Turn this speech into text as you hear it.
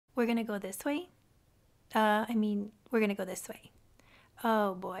we're gonna go this way. We're gonna go this way.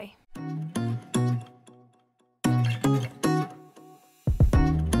 Oh boy.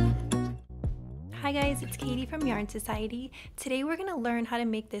 Hi guys, it's Katie from Yarn Society. Today we're gonna learn how to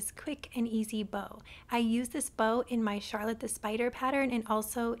make this quick and easy bow. I use this bow in my Charlotte the Spider pattern and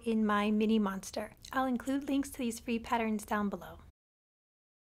also in my mini monster. I'll include links to these free patterns down below.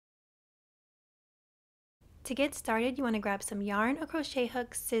 To get started, you want to grab some yarn, a crochet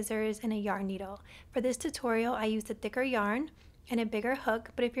hook, scissors, and a yarn needle. For this tutorial, I used a thicker yarn and a bigger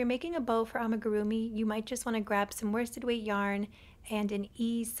hook, but if you're making a bow for amigurumi, you might just want to grab some worsted weight yarn and an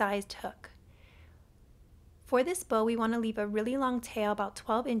E-sized hook. For this bow, we want to leave a really long tail, about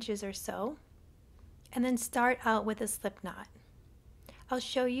 12 inches or so, and then start out with a slip knot. I'll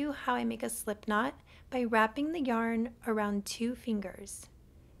show you how I make a slip knot by wrapping the yarn around 2 fingers.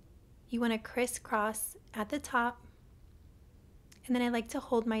 You want to crisscross at the top, and then I like to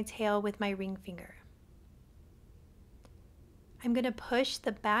hold my tail with my ring finger. I'm going to push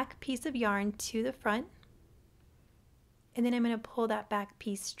the back piece of yarn to the front, and then I'm going to pull that back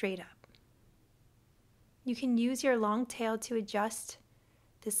piece straight up. You can use your long tail to adjust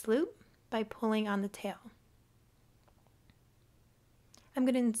this loop by pulling on the tail. I'm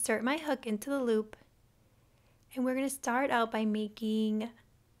going to insert my hook into the loop, and we're going to start out by making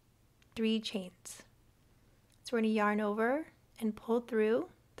 3 chains. So we're going to yarn over and pull through.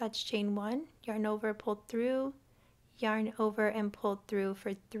 That's chain 1. Yarn over, pull through, yarn over and pull through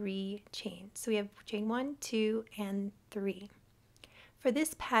for 3 chains. So we have chain 1, 2, and 3. For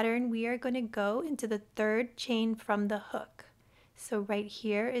this pattern, we are going to go into the 3rd chain from the hook. So right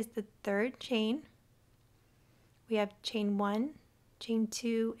here is the 3rd chain. We have chain 1, chain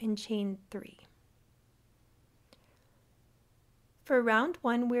 2, and chain 3. For round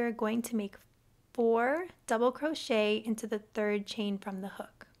 1, we're going to make 4 double crochet into the 3rd chain from the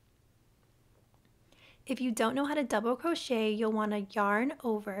hook. If you don't know how to double crochet, you'll want to yarn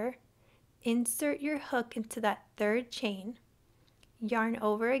over, insert your hook into that 3rd chain, yarn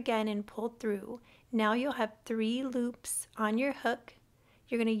over again and pull through. Now you'll have 3 loops on your hook.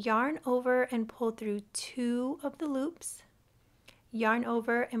 You're going to yarn over and pull through 2 of the loops, yarn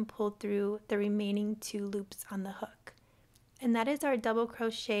over and pull through the remaining 2 loops on the hook. And that is our double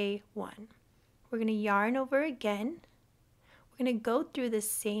crochet 1. We're going to yarn over again. We're going to go through the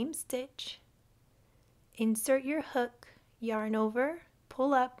same stitch, insert your hook, yarn over,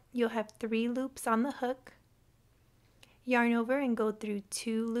 pull up. You'll have 3 loops on the hook, yarn over and go through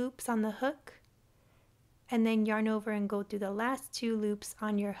 2 loops on the hook, and then yarn over and go through the last 2 loops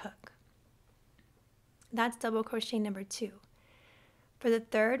on your hook. That's double crochet number 2. For the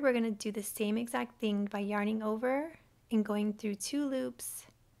 3rd, we're going to do the same exact thing by yarning over and going through 2 loops,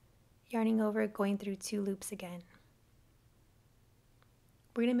 yarning over, going through 2 loops again.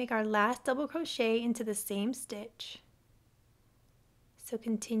 We're going to make our last double crochet into the same stitch. So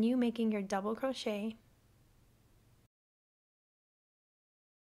continue making your double crochet.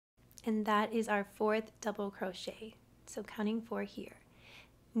 And that is our 4th double crochet. So counting 4 here.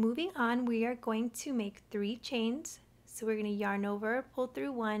 Moving on, we are going to make 3 chains. So we're going to yarn over, pull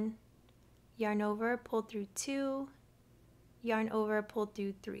through 1, yarn over, pull through 2, yarn over, pull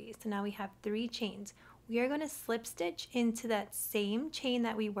through 3. So now we have 3 chains. We are going to slip stitch into that same chain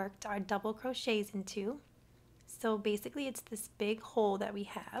that we worked our double crochets into. So basically it's this big hole that we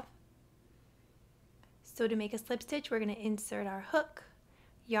have. So to make a slip stitch, we're going to insert our hook,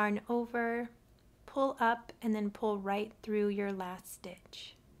 yarn over, pull up, and then pull right through your last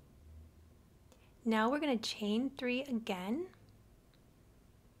stitch. Now we're going to chain 3 again.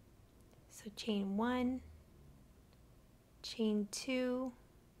 So chain 1, chain 2,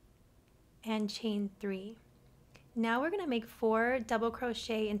 and chain 3. Now we're going to make 4 double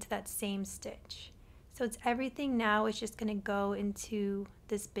crochet into that same stitch. So it's everything now is just going to go into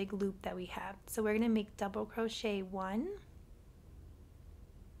this big loop that we have. So we're going to make double crochet 1,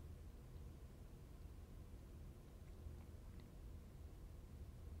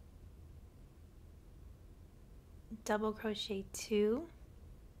 double crochet 2,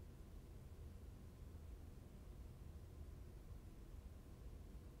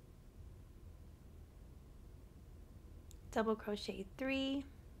 double crochet 3,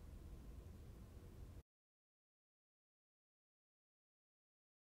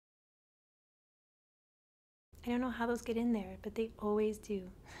 I don't know how those get in there, but they always do.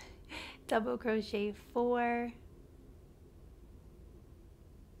 Double crochet 4,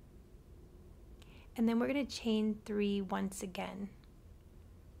 and then we're going to chain 3 once again.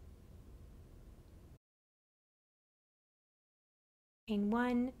 chain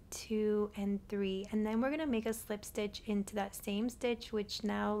 1, 2, and 3, and then we're going to make a slip stitch into that same stitch, which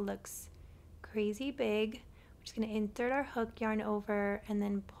now looks crazy big. We're just going to insert our hook, yarn over, and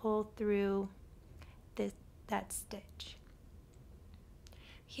then pull through that stitch.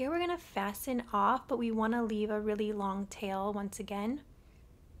 Here we're going to fasten off, but we want to leave a really long tail once again.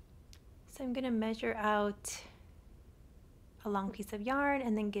 So I'm going to measure out a long piece of yarn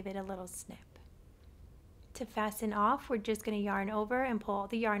and then give it a little snip. To fasten off, we're just going to yarn over and pull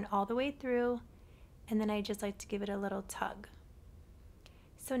the yarn all the way through, and then I just like to give it a little tug.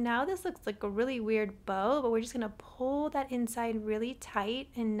 So now this looks like a really weird bow, but we're just going to pull that inside really tight,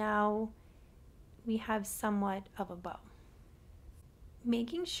 and now we have somewhat of a bow.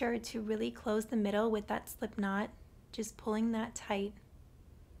 Making sure to really close the middle with that slip knot, just pulling that tight.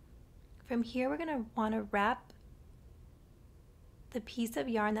 From here we're going to want to wrap the piece of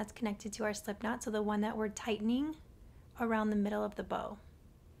yarn that's connected to our slip knot, so the one that we're tightening, around the middle of the bow.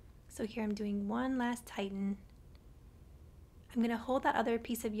 So here I'm doing one last tighten. I'm going to hold that other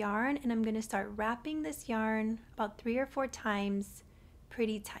piece of yarn and I'm going to start wrapping this yarn about 3 or 4 times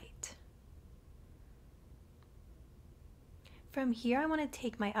pretty tight. From here I want to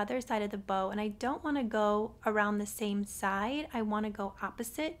take my other side of the bow, and I don't want to go around the same side, I want to go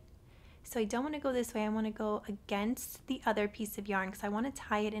opposite. So I don't want to go this way, I want to go against the other piece of yarn because I want to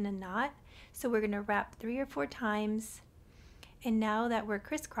tie it in a knot. So we're going to wrap 3 or 4 times, and now that we're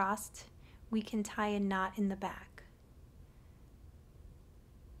crisscrossed, we can tie a knot in the back.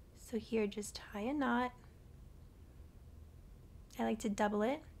 So here, just tie a knot. I like to double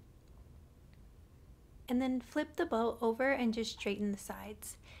it. And then flip the bow over and just straighten the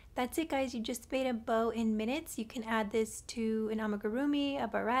sides. That's it, guys. You just made a bow in minutes. You can add this to an amigurumi, a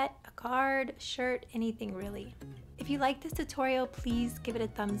barrette, a card, a shirt, anything really. If you like this tutorial, please give it a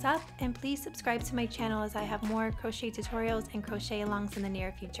thumbs up, and please subscribe to my channel as I have more crochet tutorials and crochet alongs in the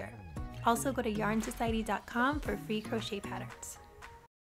near future. Also go to yarnsociety.com for free crochet patterns.